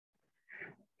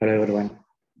Hello everyone,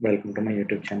 welcome to my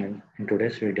YouTube channel. In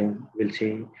today's video, we'll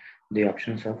see the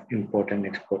options of import and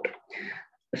export.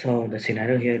 So the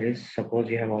scenario here is, suppose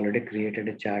you have already created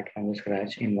a chart from the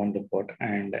scratch in one report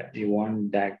and you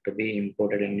want that to be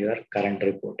imported in your current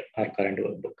report or current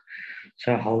workbook.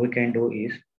 So how we can do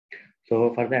is,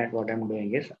 so for that what I'm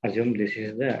doing is, assume this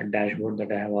is the dashboard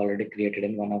that I have already created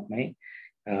in one of my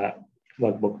uh,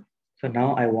 workbook. So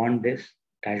now I want this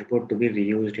dashboard to be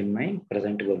reused in my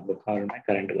present workbook or my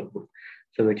current workbook.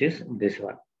 So which is this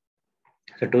one.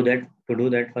 So to do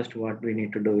that, first what we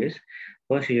need to do is,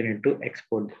 first you need to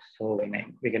export this. So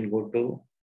we can go to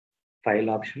file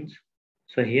options.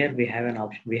 So here we have an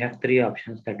option. We have three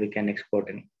options that we can export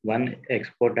in. One,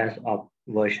 export as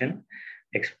version,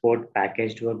 export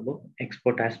packaged workbook,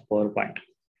 export as PowerPoint.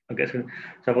 Okay, so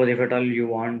suppose if at all you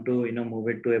want to move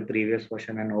it to a previous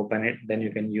version and open it, then you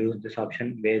can use this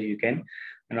option where you can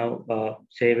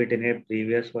save it in a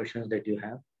previous versions that you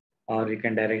have, or you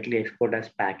can directly export as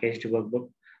packaged workbook.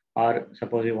 Or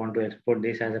suppose you want to export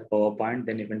this as a PowerPoint,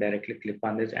 then you can directly click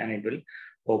on this and it will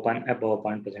open a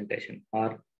PowerPoint presentation,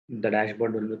 or the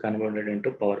dashboard will be converted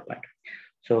into PowerPoint.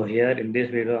 So here in this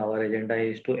video, our agenda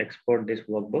is to export this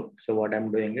workbook. So what I'm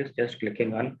doing is just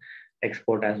clicking on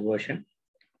export as version,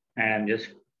 and I'm just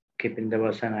keeping the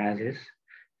version as is.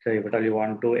 So if at all you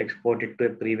want to export it to a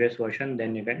previous version,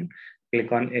 then you can click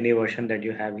on any version that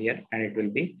you have here and it will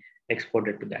be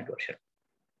exported to that version.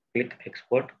 Click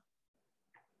export,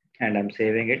 and I'm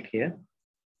saving it here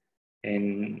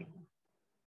in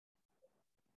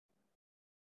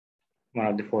one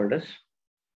of the folders.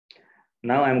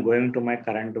 Now I'm going to my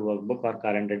current workbook or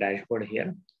current dashboard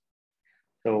here.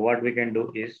 So what we can do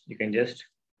is, you can just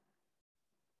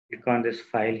click on this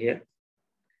file here.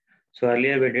 So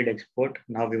earlier we did export,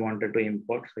 now we wanted to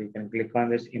import. So you can click on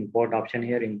this import option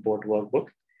here, import workbook.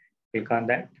 Click on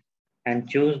that and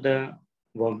choose the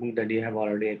workbook that you have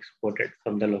already exported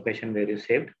from the location where you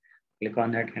saved. Click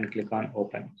on that and click on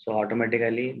open. So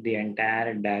automatically the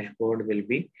entire dashboard will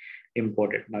be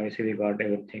imported. Now you see we got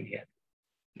everything here.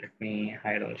 Let me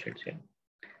hide all sheets here.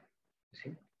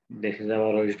 See, this is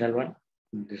our original one.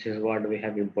 This is what we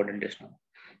have imported just now.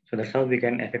 So that's how we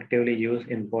can effectively use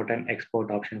import and export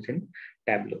options in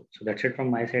Tableau. So that's it from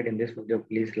my side in this video.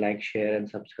 Please like, share, and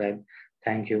subscribe.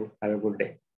 Thank you. Have a good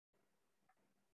day.